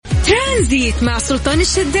ترانزيت مع سلطان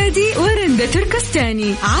الشدادي ورندا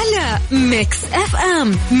تركستاني على ميكس اف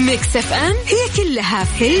ام. ميكس اف ام هي كلها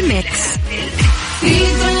في الميكس. في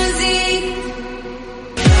ترانزيت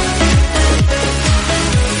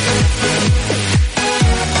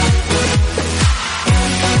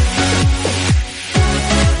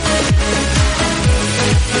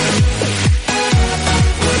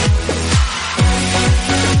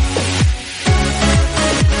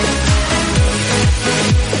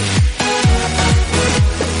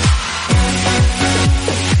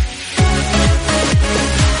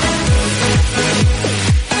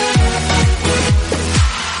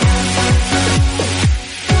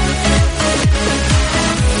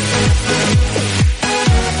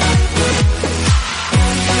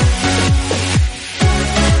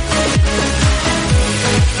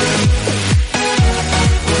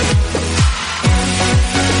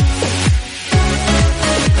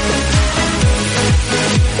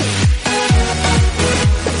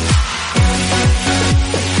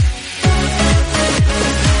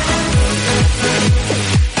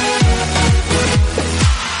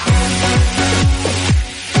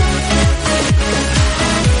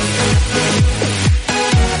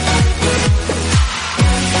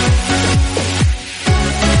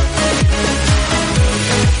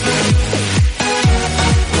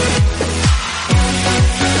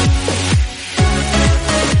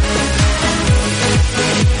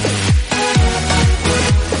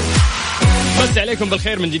عليكم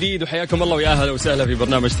بالخير من جديد وحياكم الله ويا أهلا وسهلا في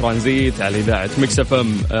برنامج ترانزيت على إذاعة ميكس اف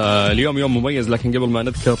ام. اليوم يوم مميز، لكن قبل ما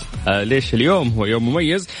نذكر ليش اليوم هو يوم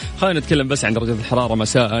مميز خلينا نتكلم بس عن درجة الحرارة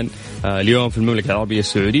مساء اليوم في المملكة العربية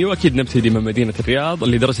السعودية، وأكيد نبتدي من مدينة الرياض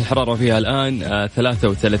اللي درجة الحرارة فيها الآن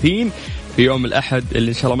 33 في يوم الأحد اللي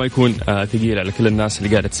إن شاء الله ما يكون ثقيل على كل الناس اللي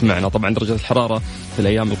قاعدة تسمعنا. طبعا درجة الحرارة في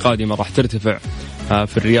الأيام القادمة راح ترتفع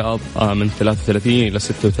في الرياض من 33 إلى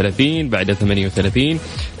 36 بعد 38،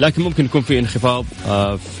 لكن ممكن يكون في انخفاض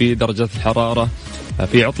في درجة الحرارة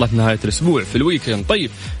في عطلة نهاية الأسبوع في الويكند.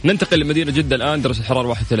 طيب ننتقل لمدينة جدة الآن، درجة الحرارة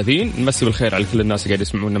 31. نمسي بالخير على كل الناس اللي قاعد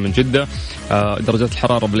يسمعونا من جدة. درجة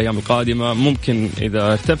الحرارة بالأيام القادمة ممكن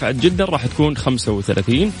إذا ارتفعت جدا راح تكون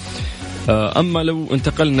 35. أما لو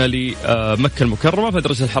انتقلنا لمكة المكرمة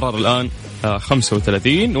فدرجة الحرارة الآن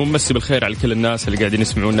 35. ومسي بالخير على كل الناس اللي قاعدين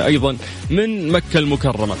يسمعونا أيضا من مكة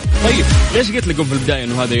المكرمة. طيب ليش قلت لكم في البداية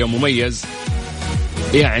أنه هذا يوم مميز؟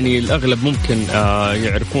 يعني الأغلب ممكن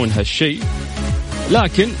يعرفون هالشيء،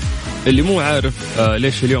 لكن اللي مو عارف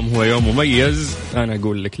ليش اليوم هو يوم مميز أنا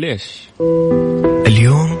أقول لك ليش.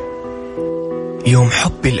 اليوم يوم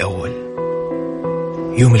حبي الأول،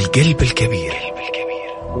 يوم القلب الكبير،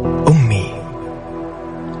 أمي.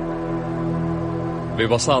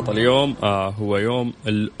 ببساطة اليوم هو يوم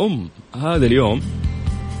الأم. هذا اليوم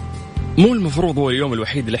مو المفروض هو اليوم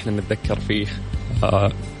الوحيد اللي احنا نتذكر فيه،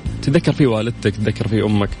 تتذكر فيه والدتك، تتذكر فيه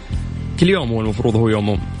أمك. كل يوم هو المفروض هو يوم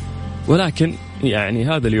أم، ولكن يعني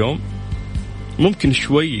هذا اليوم ممكن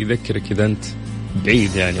شوي يذكرك إذا أنت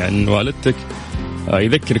بعيد يعني عن والدتك،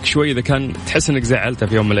 يذكرك شوي إذا كان تحس أنك زعلتها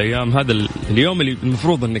في يوم من الأيام. هذا اليوم اللي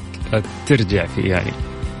المفروض أنك ترجع فيه، يعني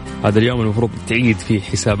هذا اليوم المفروض تعيد فيه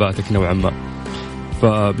حساباتك نوعا ما.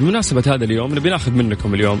 فبمناسبة هذا اليوم نبي ناخذ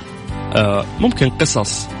منكم اليوم ممكن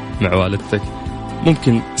قصص مع والدتك،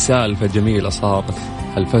 ممكن سالفة جميلة صارت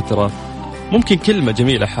هالفترة، ممكن كلمة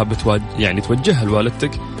جميلة حابة يعني توجهها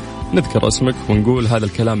لوالدتك. نذكر اسمك ونقول هذا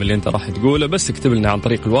الكلام اللي انت راح تقوله، بس اكتب لنا عن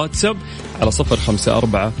طريق الواتساب على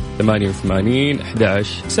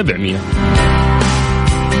 0548811700.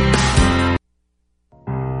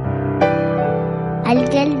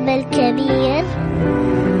 القلب الكبير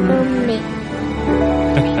أمي.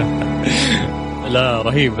 لا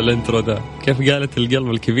رهيب الانترو ده. كيف قالت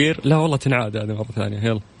القلب الكبير؟ لا والله تنعاد هذه مرة ثانية.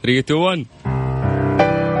 يلا 3 2 1.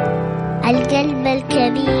 القلب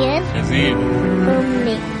الكبير يزيد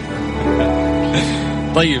أمي.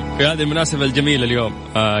 طيب في هذه المناسبة الجميلة اليوم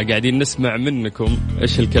قاعدين نسمع منكم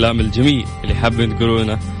إيش الكلام الجميل اللي حابين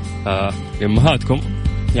تقولونه لأمهاتكم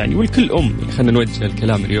يعني، والكل أم اللي خلنا نوجه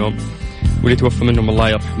الكلام اليوم، واللي توفى منهم الله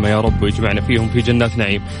يرحمه يا رب ويجمعنا فيهم في جنات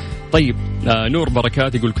نعيم. طيب نور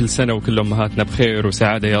بركات يقول كل سنة وكل أمهاتنا بخير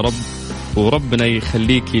وسعادة يا رب، وربنا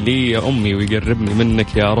يخليكي لي يا أمي ويقربني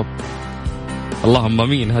منك يا رب. اللهم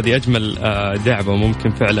امين. هذه أجمل دعوة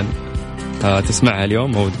ممكن فعلا تسمعها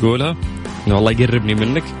اليوم أو تقولها، إنه الله يقربني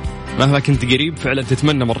منك. مهما كنت قريب فعلا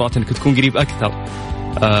تتمنى مرات إنك تكون قريب أكثر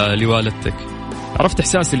لوالدتك. عرفت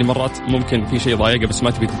إحساس اللي مرات ممكن في شيء ضايقه بس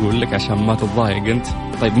ما تبي تقول لك عشان ما تتضايق أنت.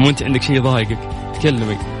 طيب مو أنت عندك شيء ضايقك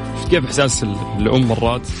تكلمك. شفت كيف إحساس الأم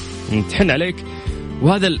مرات تحن عليك،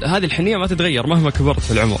 وهذه الحنية ما تتغير مهما كبرت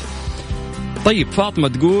في العمر. طيب فاطمة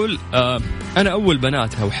تقول أنا أول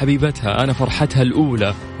بناتها وحبيبتها، أنا فرحتها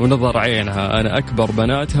الأولى ونظر عينها، أنا أكبر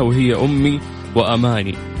بناتها وهي أمي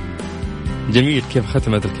وأماني. جميل كيف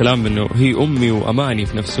ختمت الكلام إنه هي أمي وأماني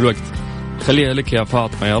في نفس الوقت. خليها لك يا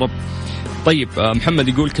فاطمة يا رب. طيب محمد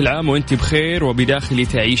يقول كل عام وأنت بخير وبداخلي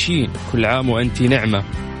تعيشين، كل عام وأنت نعمة،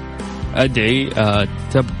 أدعي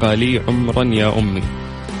تبقى لي عمرا يا أمي.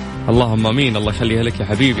 اللهم أمين، الله يخليها لك يا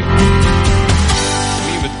حبيبي.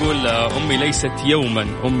 تقول أمي ليست يوما،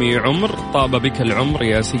 أمي عمر، طاب بك العمر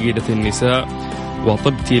يا سيدة النساء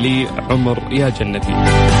وطبت لي عمر يا جنتي.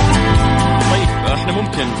 طيب احنا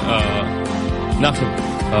ممكن ناخذ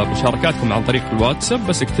مشاركاتكم عن طريق الواتساب،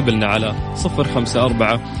 بس اكتب لنا على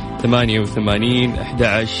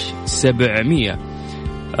 054-88-11-700.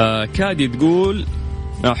 كادي تقول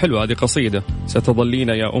حلوة هذه قصيدة، ستظلين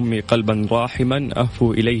يا أمي قلبا راحما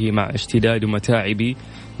أهفو إليه مع اشتداد متاعبي،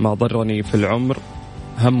 ما ضرني في العمر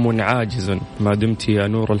هم عاجز ما دمت يا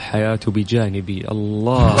نور الحياة بجانبي.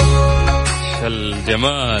 الله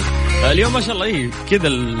الجمال اليوم ما شاء الله. إيه كذا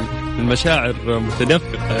المشاعر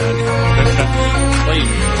متدفقة يعني. طيب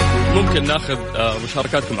ممكن ناخذ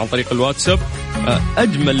مشاركاتكم عن طريق الواتساب.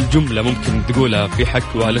 أجمل جملة ممكن تقولها في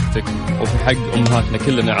حق والدتك وفي حق أمهاتنا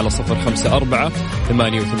كلنا على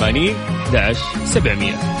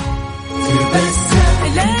 054-88-11-700.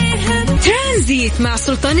 ترانزيت مع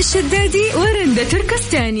سلطان الشدادي ورندا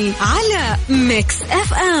تركستاني على ميكس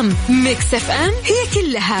اف ام. ميكس اف ام هي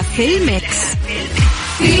كلها في الميكس.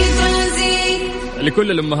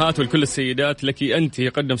 لكل الأمهات ولكل السيدات، لك أنت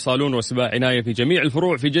يقدم صالون وسباع عناية في جميع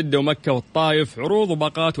الفروع في جدة ومكة والطائف، عروض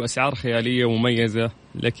وباقات وأسعار خيالية ومميزة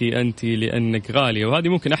لك أنت لأنك غالية، وهذه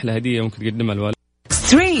ممكن أحلى هدية ممكن تقدمها الوالد.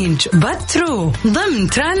 Strange but true ضمن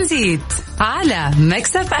ترانزيت على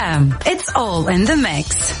ميكس اف ام. It's all in the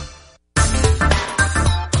mix.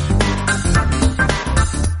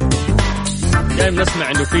 دائما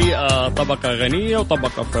نسمع إنه في طبقة غنية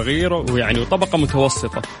وطبقة فقيرة ويعني وطبقة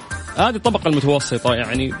متوسطة. هذه الطبقة المتوسطة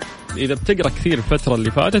يعني إذا بتقرأ كثير الفترة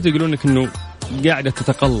اللي فاتت يقولون لك إنه قاعدة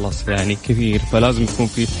تتقلص يعني كثير، فلازم يكون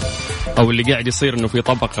في أو اللي قاعد يصير إنه في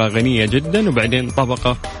طبقة غنية جدا وبعدين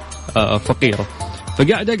طبقة فقيرة.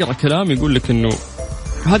 فقاعد أقرأ كلام يقول لك إنه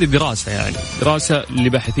هذه دراسة يعني دراسة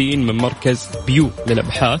لباحثين من مركز بيو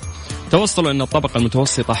للأبحاث توصلوا أن الطبقة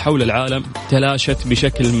المتوسطة حول العالم تلاشت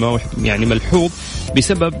بشكل يعني ملحوظ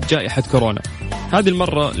بسبب جائحة كورونا. هذه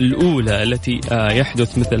المرة الأولى التي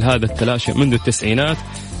يحدث مثل هذا التلاشي منذ التسعينات،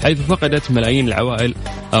 حيث فقدت ملايين العوائل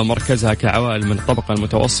مركزها كعوائل من الطبقة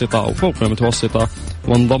المتوسطة أو فوق المتوسطة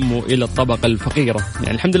وانضموا إلى الطبقة الفقيرة.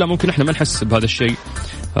 يعني الحمد لله ممكن إحنا ما نحس بهذا الشيء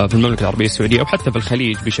في المملكة العربية السعودية أو حتى في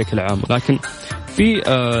الخليج بشكل عام، لكن في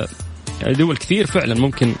دول كثير فعلا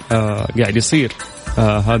ممكن قاعد يصير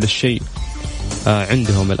هذا الشيء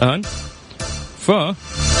عندهم الآن.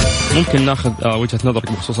 فممكن ناخذ وجهة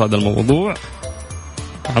نظرك بخصوص هذا الموضوع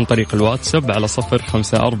عن طريق الواتساب على 054-88-11-700.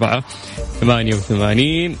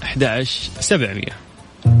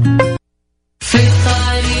 في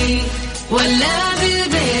الطريق ولا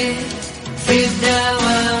بالبيت في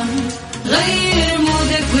الدوام غير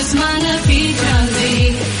مودك واسمعنا في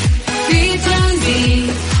ترانزيت. في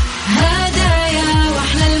ترانزيت هدايا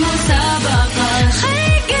واحلى المسابقة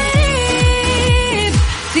خير قريب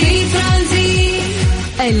في ترانزيت.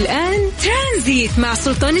 الآن ترانزيت مع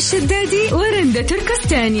سلطان الشدادي ورندا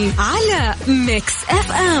تركستاني على ميكس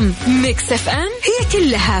اف ام. ميكس اف ام هي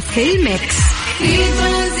كلها في الميكس. في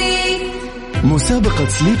ترانزيت مسابقة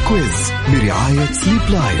سليب كويز برعاية سليب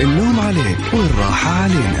لاين، النوم عليك والراحة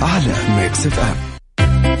علينا على ميكس اف ام.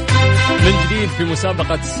 من جديد في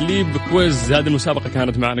مسابقة سليب كويز. هذه المسابقة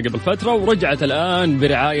كانت معنا قبل فترة ورجعت الآن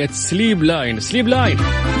برعاية سليب لاين. سليب لاين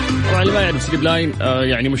طبعا اللي ما يعرف سليب لاين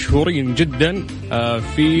يعني مشهورين جدا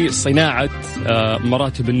في صناعة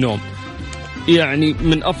مراتب النوم، يعني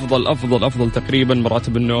من أفضل تقريبا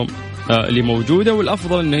مراتب النوم اللي موجودة،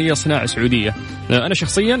 والأفضل أن هي صناعة سعودية. أنا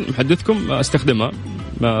شخصيا محدثكم استخدمها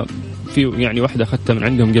في يعني واحدة أخذتها من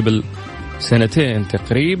عندهم قبل 2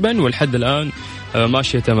 تقريبا ولحد الآن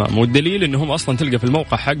ماشية تمام. والدليل أنهم أصلا تلقى في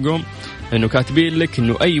الموقع حقهم أنه كاتبين لك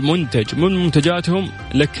أنه أي منتج من منتجاتهم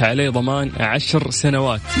لك عليه ضمان 10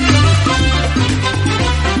 سنوات.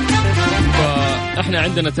 احنا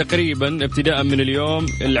عندنا تقريبا ابتداء من اليوم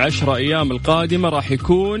 10 أيام القادمة راح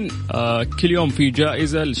يكون كل يوم في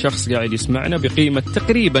جائزة لشخص قاعد يسمعنا بقيمة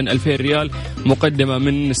تقريبا 2000 ريال مقدمة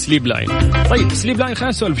من سليب لاين. طيب سليب لاين خلينا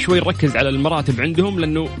نسولف شوي، نركز على المراتب عندهم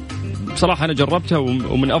لأنه بصراحة أنا جربتها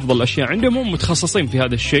ومن أفضل الأشياء عندهم، هم متخصصين في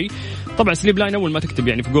هذا الشيء. طبعا سليب لاين أول ما تكتب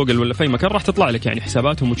يعني في جوجل ولا في أي مكان راح تطلع لك يعني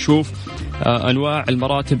حساباتهم وتشوف أنواع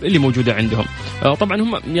المراتب اللي موجودة عندهم. طبعا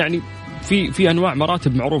هم يعني في أنواع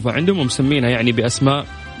مراتب معروفة عندهم ومسمينها يعني بأسماء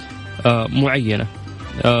معينة.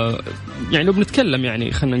 يعني لو بنتكلم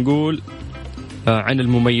يعني خلنا نقول عن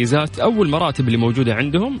المميزات أو المراتب اللي موجودة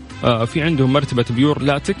عندهم، في عندهم مرتبة بيور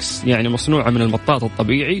لاتكس، يعني مصنوعة من المطاط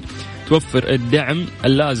الطبيعي، توفر الدعم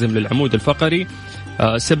اللازم للعمود الفقري،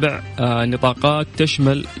 7 نطاقات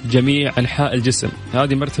تشمل جميع أنحاء الجسم.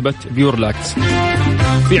 هذه مرتبة بيور لاكس.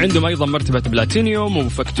 في عندهم أيضا مرتبة بلاتينيوم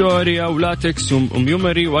وفاكتوريا ولاتكس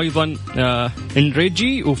وميومري، وأيضا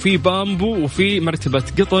انريجي، وفي بامبو، وفي مرتبة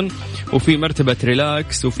قطن، وفي مرتبة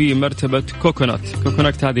ريلاكس، وفي مرتبة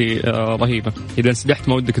كوكونات هذه رهيبة. إذا انسدحت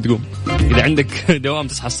ما ودك تقوم، إذا عندك دوام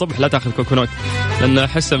تصحى الصبح لا تأخذ كوكونات، لأن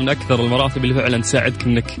أحسها من أكثر المراتب اللي فعلا تساعدك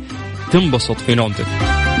أنك تنبسط في نومتك.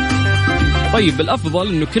 طيب الأفضل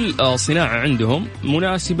أنه كل صناعة عندهم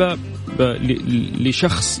مناسبة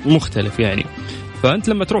لشخص مختلف يعني. فأنت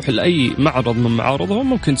لما تروح لأي معرض من معارضهم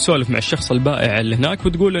ممكن تسولف مع الشخص البائع اللي هناك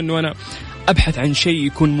وتقول أنه أنا أبحث عن شيء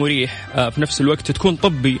يكون مريح، في نفس الوقت تكون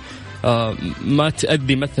طبي، ما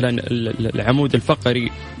تؤذي مثلا العمود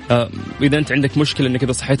الفقري، إذا أنت عندك مشكلة أنك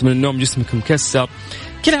إذا صحيت من النوم جسمك مكسر.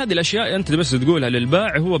 كل هذه الأشياء أنت بس تقولها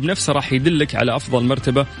للبائع، هو بنفسه راح يدلك على أفضل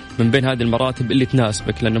مرتبة من بين هذه المراتب اللي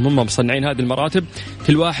تناسبك، لأنهم هم مصنعين هذه المراتب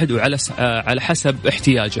كل واحد على حسب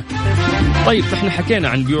احتياجه. طيب احنا حكينا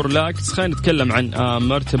عن بيور لاكس، خلينا نتكلم عن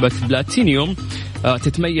مرتبة بلاتينيوم.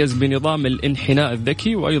 تتميز بنظام الانحناء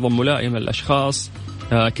الذكي، وأيضا ملائمة للأشخاص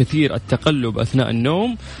كثير التقلب أثناء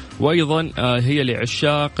النوم، وأيضا هي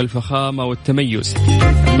لعشاق الفخامة والتميز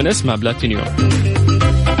من اسمها بلاتينيوم.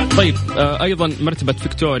 طيب أيضا مرتبة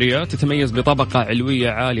فيكتوريا تتميز بطبقة علوية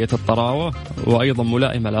عالية الطراوة، وأيضا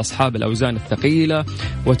ملائمة لأصحاب الأوزان الثقيلة،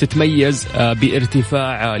 وتتميز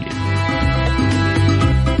بارتفاع عالي.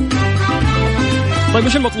 طيب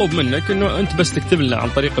وش المطلوب منك؟ انه انت بس تكتب لنا عن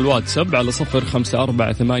طريق الواتساب على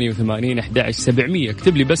 0548811700.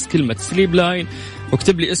 اكتب لي بس كلمة سليب لاين،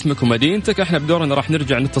 واكتب لي اسمك ومدينتك. احنا بدورنا راح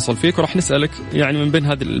نرجع نتصل فيك وراح نسألك يعني من بين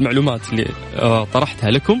هذه المعلومات اللي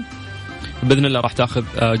طرحتها لكم بإذن الله راح تاخذ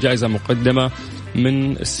جائزة مقدمة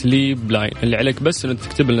من سليب لاين. اللي عليك بس انك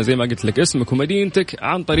تكتب لنا زي ما قلت لك اسمك ومدينتك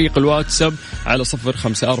عن طريق الواتساب على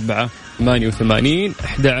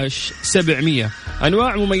 0548811700.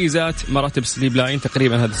 أنواع مميزات مراتب سليب لاين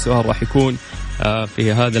تقريبا هذا السؤال راح يكون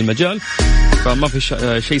في هذا المجال، فما في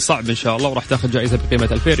شيء صعب إن شاء الله، وراح تأخذ جائزة بقيمة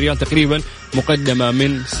 2000 ريال تقريبا مقدمة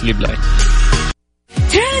من سليب لاين.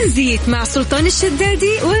 ترانزيت مع سلطان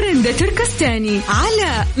الشدادي ورندا تركستاني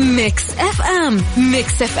على ميكس اف ام.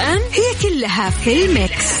 ميكس اف ام هي كلها في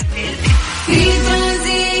الميكس. في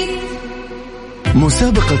ترانزيت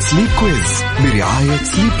مسابقة سليب كويز برعاية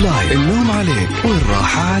سليب لاين، النوم عليك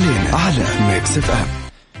والراحة علينا على ميكس اف ام.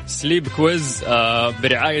 سليب كويز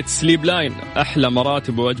برعاية سليب لاين، أحلى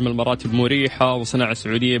مراتب وأجمل مراتب مريحة وصناعة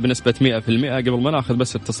سعودية بنسبة 100%. قبل ما ناخذ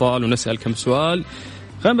بس اتصال ونسأل كم سؤال،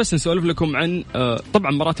 خلينا بس نسولف لكم عن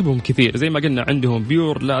طبعا مراتبهم كثير زي ما قلنا. عندهم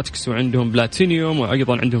بيور لاتكس، وعندهم بلاتينيوم،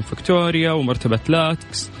 وأيضا عندهم فيكتوريا ومرتبة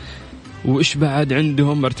لاتكس، وإيش بعد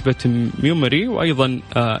عندهم مرتبة ميومري، وأيضا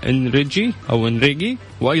انريجي أو انريجي،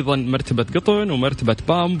 وأيضا مرتبة قطن، ومرتبة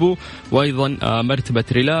بامبو، وأيضا مرتبة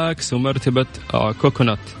ريلاكس، ومرتبة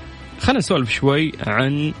كوكونات. خلينا نسولف شوي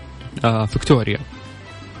عن فيكتوريا.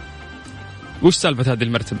 وش سالفة هذه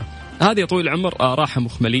المرتبة؟ هذه طويل العمر راحة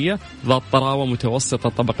مخملية ذات طراوة متوسطة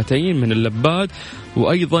طبقتين من اللباد،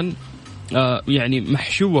 وأيضا يعني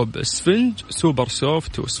محشوة بسفنج سوبر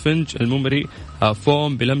سوفت، وسفنج الممري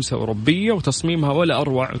فوم بلمسة أوروبية، وتصميمها ولا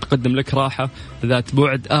أروع، وتقدم لك راحة ذات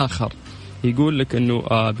بعد آخر. يقول لك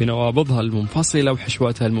أنه بنوابضها المنفصلة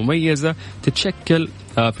وحشواتها المميزة تتشكل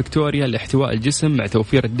فيكتوريا لاحتواء الجسم مع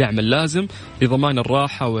توفير الدعم اللازم لضمان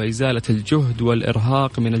الراحة وإزالة الجهد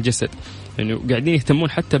والإرهاق من الجسد. يعني قاعدين يهتمون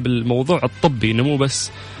حتى بالموضوع الطبي، إنه مو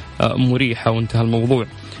بس مريحة وانتهى الموضوع.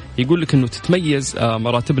 يقول لك أنه تتميز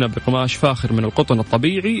مراتبنا بقماش فاخر من القطن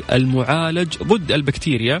الطبيعي المعالج ضد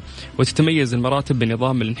البكتيريا، وتتميز المراتب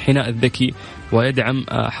بنظام الانحناء الذكي، ويدعم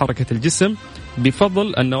حركة الجسم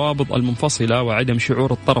بفضل النوابض المنفصلة وعدم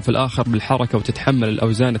شعور الطرف الآخر بالحركة، وتتحمل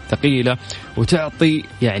الأوزان الثقيلة، وتعطي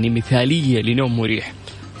يعني مثالية لنوم مريح.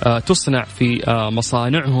 تصنع في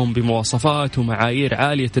مصانعهم بمواصفات ومعايير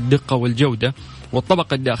عالية الدقة والجودة.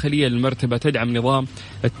 والطبقة الداخلية للمرتبة تدعم نظام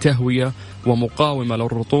التهوية ومقاومة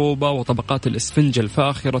للرطوبة، وطبقات الإسفنج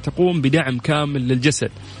الفاخرة تقوم بدعم كامل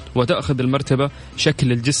للجسد، وتأخذ المرتبة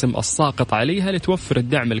شكل الجسم الساقط عليها لتوفر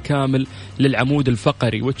الدعم الكامل للعمود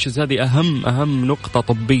الفقري. وتشز هذه أهم نقطة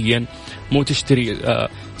طبيا، مو تشتري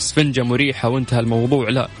إسفنجة مريحة وانتهى الموضوع،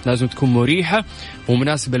 لا، لازم تكون مريحة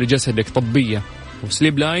ومناسبة لجسدك طبية،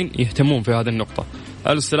 وسليب لاين يهتمون في هذه النقطة.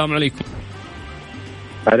 السلام عليكم.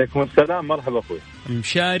 عليكم السلام، مرحبا أخوي.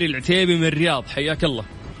 مشاري العتيبي من الرياض، حياك الله.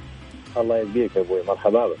 الله يبقيك يا أبوي،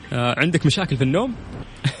 مرحبا بك. عندك مشاكل في النوم؟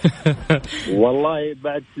 والله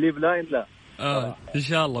بعد سليب لاين لا. إن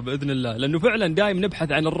شاء الله بإذن الله، لأنه فعلا دائم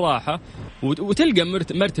نبحث عن الراحة وتلقى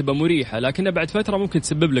مرتبة مريحة، لكنها بعد فترة ممكن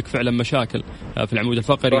تسبب لك فعلا مشاكل في العمود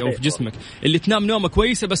الفقري أو في جسمك. اللي تنام نومة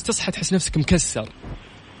كويسة بس تصحى تحس نفسك مكسر.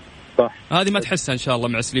 صح. هذه ما تحسها إن شاء الله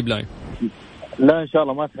مع سليب لاين. لا إن شاء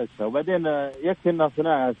الله ما تحسها، وبعدين يكفي إنها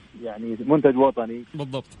صناعة يعني منتج وطني.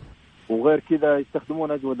 بالضبط. وغير كذا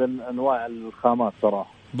يستخدمون أجود أنواع الخامات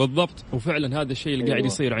صراحة. بالضبط، وفعلا هذا الشيء اللي قاعد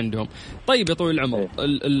يصير عندهم. طيب يا طويل العمر،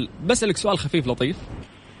 بسألك سؤال خفيف لطيف.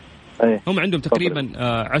 هم عندهم تقريبا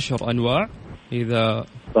 10 أنواع إذا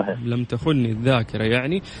صحيح. لم تخني الذاكرة،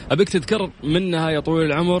 يعني أبيك تذكر منها يا طويل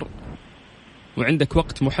العمر، وعندك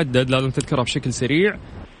وقت محدد لازم تذكرها بشكل سريع.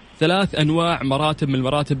 3 أنواع مراتب من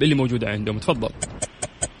المراتب اللي موجودة عندهم. تفضل.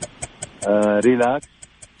 ريلاكس.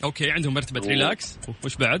 أوكي، عندهم مرتبة ريلاكس.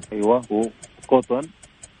 وش بعد؟ أيوة. وقطن.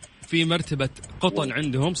 في مرتبة قطن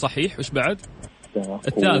عندهم، صحيح. وش بعد؟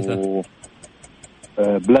 الثالثة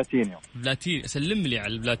بلاتينيوم. سلم لي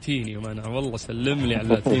على البلاتينيوم، أنا والله سلم لي على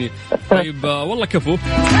البلاتينيوم. طيب والله كفو.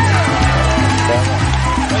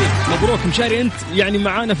 طيب مبروك مشاري، أنت يعني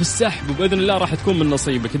معانا في السحب، وبإذن الله راح تكون من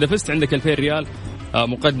نصيبك. إذا فزت عندك 2000 ريال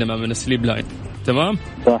مقدمة من السليب لاين. تمام؟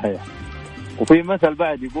 صحيح. وفي مثل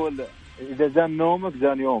بعد يقول إذا زان نومك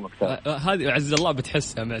زان يومك. هذه عز الله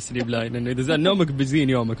بتحسها مع سليب لاين، إنه إذا زان نومك بزين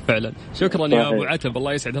يومك فعلا. شكرا يا أبو عتب،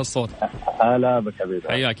 الله يسعد هالصوت. هلا بك حبيبي.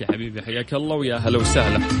 حياك يا حبيبي، حياك الله ويا هلا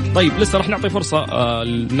وسهلا. طيب لسه راح نعطي فرصة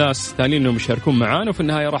للناس ثانيين إنهم يشاركون معانا، وفي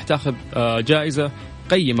النهاية راح تاخذ جائزة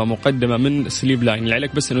قيمة مقدمة من سليب لاين. اللي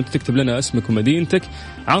عليك بس إنه تكتب لنا اسمك ومدينتك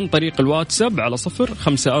عن طريق الواتساب على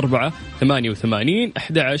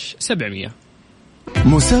 054-88-11-700.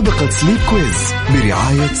 مسابقة سليب كويز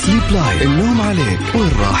برعاية سليب لاين، النوم عليك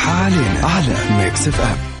والراحة علينا على ميكس اف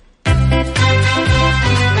ام.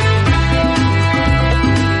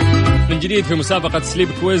 من جديد في مسابقة سليب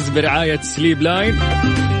كويز برعاية سليب لاين،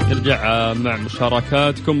 نرجع مع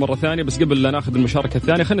مشاركاتكم مرة ثانية. بس قبل لا ناخذ المشاركة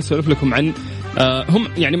الثانية خلينا نسولف لكم عن هم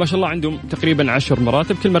يعني ما شاء الله عندهم تقريبا 10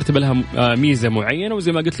 مراتب، كل مرتبة لها ميزة معينة.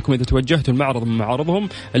 وزي ما قلت لكم إذا توجهتوا المعرض من معارضهم،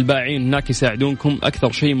 البائعين هناك يساعدونكم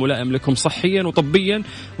أكثر شيء ملائم لكم صحيا وطبيا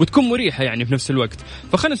وتكون مريحة يعني في نفس الوقت.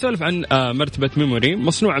 فخلينا نسولف عن مرتبة ميموري،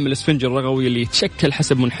 مصنوعة من الإسفنج الرغوي اللي يتشكل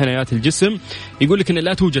حسب منحنيات الجسم. يقول لك إن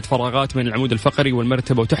لا توجد فراغات بين العمود الفقري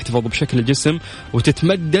والمرتبة، وتحتفظ بشكل الجسم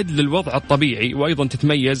وتتمدد للوضع الطبيعي، وأيضا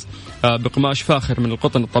تتميز بقماش فاخر من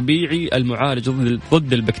القطن الطبيعي المعالج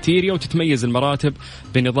ضد البكتيريا. وتتميز المراتب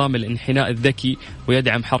بنظام الانحناء الذكي،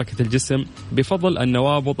 ويدعم حركة الجسم بفضل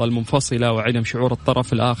النوابض المنفصلة وعدم شعور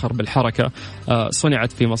الطرف الآخر بالحركة.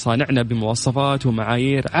 صنعت في مصانعنا بمواصفات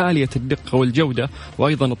ومعايير عالية الدقة والجودة.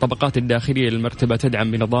 وأيضا الطبقات الداخلية للمرتبة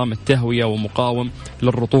تدعم بنظام التهوية ومقاوم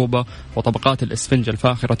للرطوبة. وطبقات الإسفنج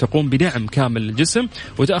الفاخرة تقوم بدعم كامل للجسم،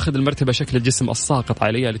 وتأخذ المرتبة شكل الجسم الساقط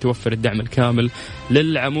عليها لتوفر الدعم الكامل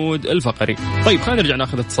للعمود الفقري. طيب خلينا نرجع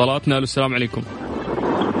ناخذ اتصالاتنا. السلام عليكم.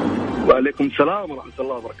 وعليكم السلام ورحمة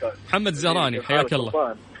الله وبركاته. محمد الزهراني، حياك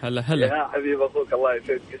الله. هلا يا حبيب أخوك، الله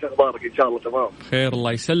يسعدك. إيش أخبارك؟ إن شاء الله تمام. خير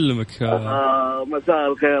الله يسلمك.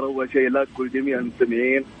 مساء الخير أول شيء لك ولجميع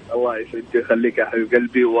المستمعين، الله يسعدك يخليك يا حبيب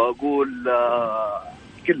قلبي. وأقول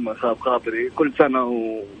كلمة خاطري، كل سنة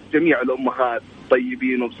وجميع الأمهات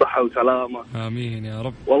طيبين وبصحة وسلامة. آمين يا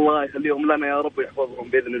رب. والله يخليهم لنا يا رب ويحفظهم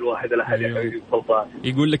بإذن الواحد الأحد. يا حبيبي سلطان.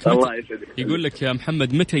 يقول لك يا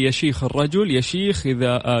محمد، متى يشيخ الرجل؟ يشيخ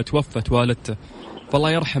إذا توفت والدته.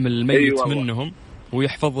 فالله يرحم الميت منهم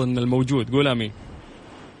ويحفظنا الموجود. قول آمين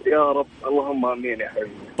يا رب. اللهم آمين يا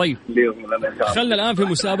حبيبي. طيب خلنا الآن في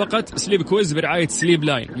مسابقة سليب كويز برعاية سليب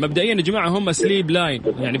لاين. مبدئيا يا جماعة هم سليب لاين،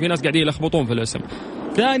 يعني في ناس قاعدين يلخبطون في الاسم.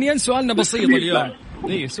 ثانيا سؤالنا بسيط اليوم.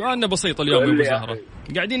 سؤالنا بسيط اليوم يا أبو زهرة،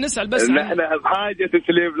 قاعدين نسأل بس عن نحن بحاجة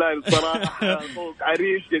سليب لاين صراحة. أخوك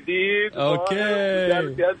عريس جديد، أوكي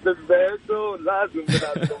يأسس بيته، لازم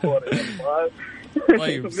الأمور.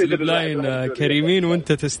 طيب سليب لاين كريمين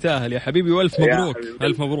وأنت تستاهل يا حبيبي، والف مبروك.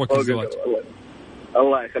 ألف مبروك الزواج.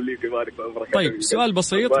 الله يخليك ويبارك فيك. طيب سؤال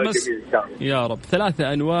بسيط بس يا رب.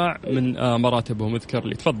 3 أنواع من مراتبهم اذكر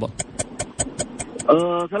لي. تفضل.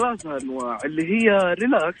 3 أنواع اللي هي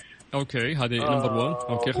ريلاكس. اوكي هذه نمبر 1.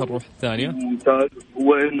 اوكي خلينا نروح الثانية. ممتاز.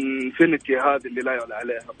 وانفينيتي هذه اللي لا يعلى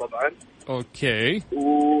عليها طبعا. اوكي.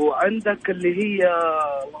 وعندك اللي هي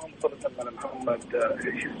اللهم صل على محمد،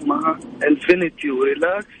 ايش اسمها؟ انفينيتي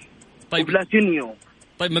وريلاكس. طيب بلاتينيوم.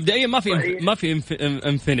 طيب مبدئيا ما في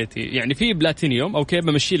انفينيتي، يعني في بلاتينيوم. اوكي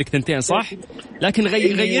بمشي لك 2 صح، لكن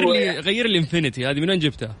غير لي انفينيتي هذه من وين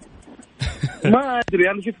جبتها؟ ما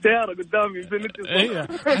ادري انا شفت سياره قدامي ايوه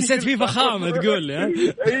حسيت في فخامه تقول لي.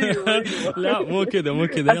 ايوه لا مو كذا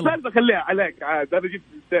يلا السالفه خليها عليك عاد انا جبت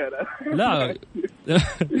السياره. لا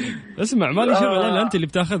اسمع مالي شغل انا انت اللي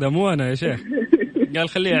بتاخذها مو انا يا شيخ. قال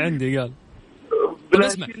خليها عندي قال. طيب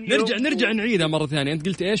اسمع نرجع نعيدها مره ثانيه. انت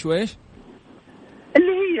قلت ايش وايش؟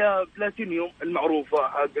 اللي هي بلاتينيوم المعروفة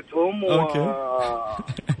حقتهم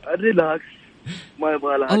والريلاكس ما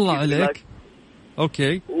يبغى لها. الله عليك.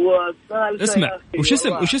 اوكي اسمع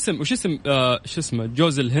وش اسمه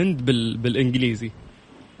جوز الهند بالانجليزي؟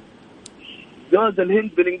 جوز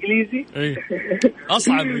الهند بالانجليزي ايه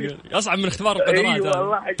اصعب من اختبار القدرات. ايوه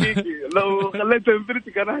والله حقيقي لو خليته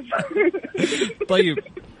انفرتك انا. طيب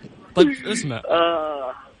اسمع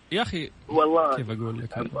يا أخي والله كيف أقول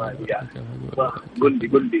لك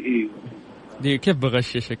قل لي إيه دي كيف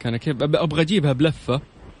بغششك أنا كيف أبغى أجيبها بلفة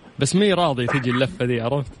بس مي راضي تجي اللفة دي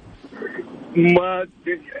عرفت ما.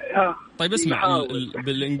 طيب اسمع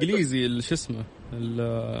بالإنجليزي شو اسمه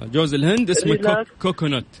جوز الهند اسمه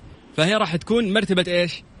كوكونات فهي راح تكون مرتبة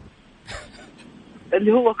إيش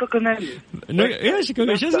اللي هو كوكونات. ايش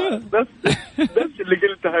اسمه بس اللي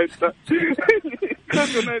قلتها انت.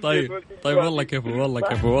 طيب والله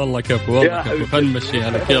كفو خلينا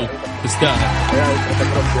نمشيها لك يلا تستاهل.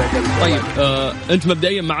 طيب انت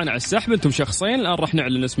مبدئيا معنا على السحب انتم شخصين الان راح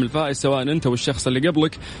نعلن اسم الفائز سواء انت والشخص اللي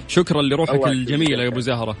قبلك. شكرا لروحك الجميلة يا ابو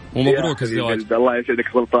زهرة ومبروك الزواج. الله يسعدك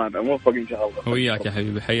سلطان موفق ان شاء الله. وياك يا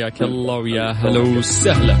حبيبي حياك الله ويا هلا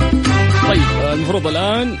وسهلا. طيب المفروض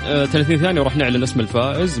الان 30 ثانية وراح نعلن اسم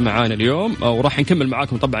الفائز معانا اليوم وراح نكمل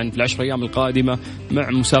معاكم طبعا في 10 أيام القادمة مع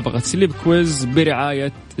مسابقة سليب كويز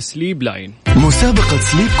برعاية سليب لاين. مسابقة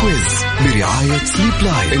سليب كويز برعاية سليب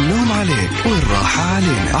لاين النوم عليك والراحة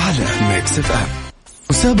علينا على ميكس اف ام.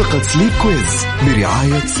 مسابقة سليب كويز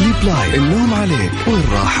برعاية سليب لاين النوم عليك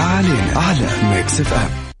والراحة علينا على ميكس اف ام.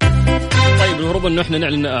 طيب المفروض انه احنا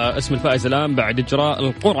نعلن اسم الفائز الان بعد اجراء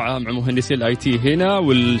القرعة مع مهندسي الاي تي هنا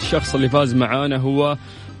والشخص اللي فاز معانا هو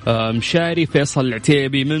مشاري فيصل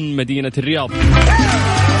العتيبي من مدينة الرياض.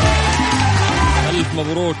 ألف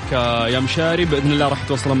مبروك يا مشاري. بإذن الله راح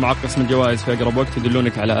توصلون معك قسم الجوائز في أقرب وقت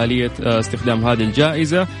يدلونك على آلية استخدام هذه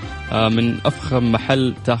الجائزة من أفخم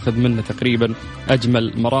محل تأخذ منه تقريبا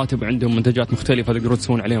أجمل مراتب وعندهم منتجات مختلفة تقدرون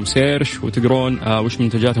تسوون عليهم سيرش وتقرون وش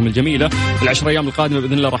منتجاتهم الجميلة. 10 أيام القادمة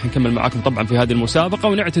بإذن الله راح نكمل معكم طبعا في هذه المسابقة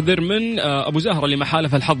ونعتذر من أبو زهرة اللي ما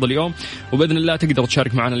حالف الحظ اليوم وبإذن الله تقدر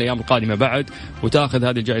تشارك معنا الأيام القادمة بعد وتأخذ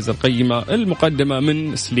هذه الجائزة القيمة المقدمة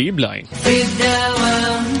من سليب لاين. في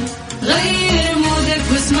الدوام غير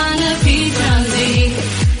مودك واسمعنا في ترانزيت.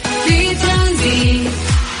 في ترانزيت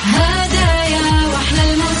هدايا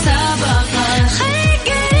واحلى المسابقة خليك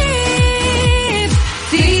قريب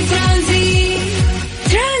في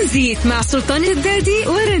ترانزيت مع سلطان الشدادي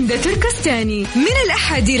ورندا تركستاني من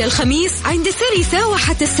الأحد إلى الخميس عند 3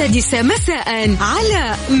 وحتى 6 مساء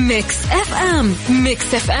على ميكس اف ام.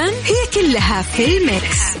 ميكس اف ام هي كلها في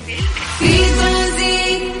الميكس. في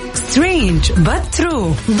ترانزيت سترينج but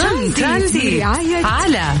true ضمن ترانزيت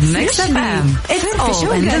على ميكس اف ام. It's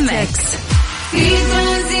all in the mix. في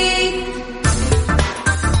ترانزيت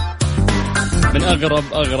من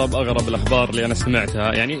أغرب الأخبار اللي أنا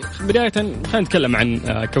سمعتها يعني بداية خلينا نتكلم عن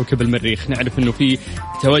كوكب المريخ. نعرف أنه في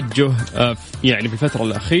توجه يعني في الفترة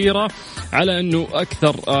الأخيرة على أنه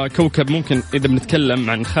أكثر كوكب ممكن إذا بنتكلم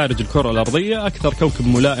عن خارج الكرة الأرضية أكثر كوكب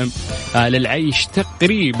ملائم للعيش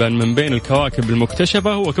تقريبا من بين الكواكب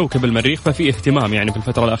المكتشفة هو كوكب المريخ. ففي اهتمام يعني في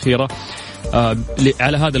الفترة الأخيرة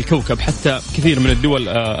على هذا الكوكب حتى كثير من الدول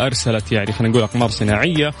أرسلت يعني خلينا نقول أقمار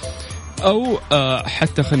صناعية أو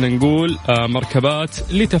حتى خلينا نقول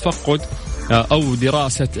مركبات لتفقد أو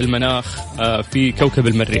دراسة المناخ في كوكب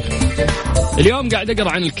المريخ. اليوم قاعد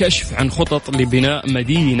أقرأ عن الكشف عن خطط لبناء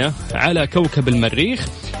مدينة على كوكب المريخ.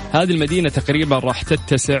 هذه المدينة تقريبا راح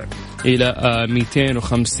تتسع إلى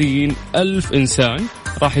 250 ألف إنسان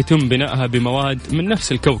راح يتم بنائها بمواد من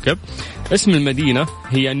نفس الكوكب. اسم المدينة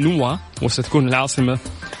هي نوا وستكون العاصمة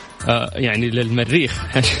يعني للمريخ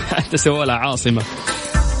حتى سووا لها عاصمة.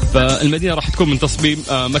 فالمدينة راح تكون من تصميم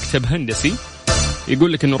مكتب هندسي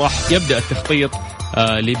يقول لك أنه راح يبدأ التخطيط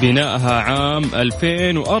لبنائها عام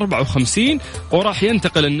 2054 وراح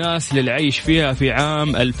ينتقل الناس للعيش فيها في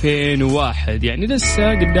عام 2001. يعني لسه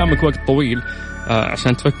قدامك وقت طويل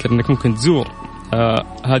عشان تفكر أنك ممكن تزور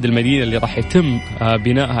هذه المدينة اللي راح يتم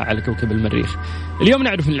بنائها على كوكب المريخ. اليوم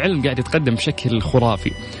نعرف أن العلم قاعد يتقدم بشكل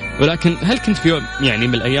خرافي ولكن هل كنت في يوم يعني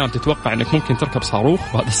من الأيام تتوقع أنك ممكن تركب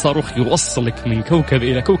صاروخ وهذا الصاروخ يوصلك من كوكب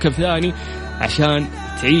إلى كوكب ثاني عشان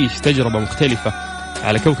تعيش تجربة مختلفة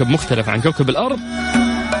على كوكب مختلف عن كوكب الأرض؟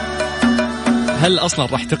 هل أصلا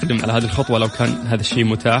راح تقدم على هذه الخطوة لو كان هذا الشيء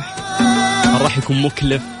متاح؟ هل راح يكون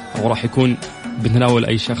مكلف؟ وراح يكون بتناول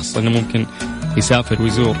أي شخص أنه ممكن يسافر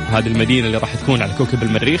ويزور هذه المدينة اللي راح تكون على كوكب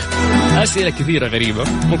المريخ. أسئلة كثيرة غريبة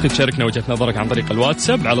ممكن تشاركنا وجهة نظرك عن طريق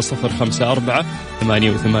الواتساب على 054-88-11-700.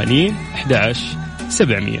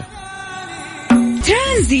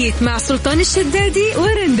 ترانزيت مع سلطان الشدادي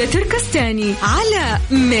ورندا تركستاني على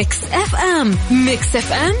ميكس اف ام. ميكس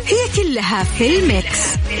اف ام هي كلها في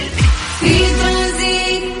الميكس. في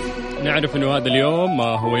ترانزيت. نعرف أنه هذا اليوم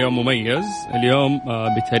هو يوم مميز. اليوم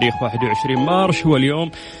بتاريخ 21 مارس هو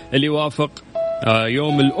اليوم اللي وافق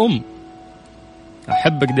يوم الأم.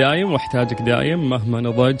 أحبك دايم واحتاجك دايم مهما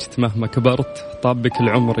نضجت مهما كبرت. طابك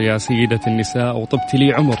العمر يا سيدة النساء وطبت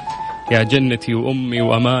لي عمر يا جنتي وأمي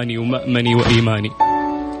وأماني ومأمني وإيماني.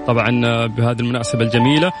 طبعا بهذه المناسبة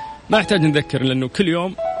الجميلة ما أحتاج نذكر لأنه كل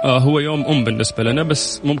يوم هو يوم أم بالنسبة لنا،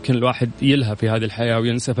 بس ممكن الواحد يلهى في هذه الحياة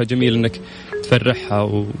وينسى. فجميل أنك تفرحها،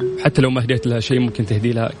 وحتى لو ما هديت لها شيء ممكن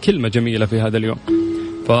تهدي لها كلمة جميلة في هذا اليوم.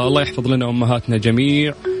 فالله يحفظ لنا أمهاتنا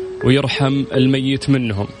جميع ويرحم الميت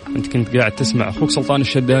منهم. أنت كنت قاعد تسمع أخوك سلطان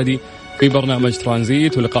الشدادي في برنامج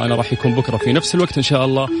ترانزيت، ولقاءنا راح يكون بكرة في نفس الوقت إن شاء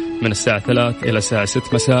الله من الساعة 3 إلى الساعة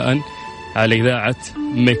 6 مساء على إذاعة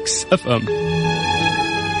ميكس اف ام.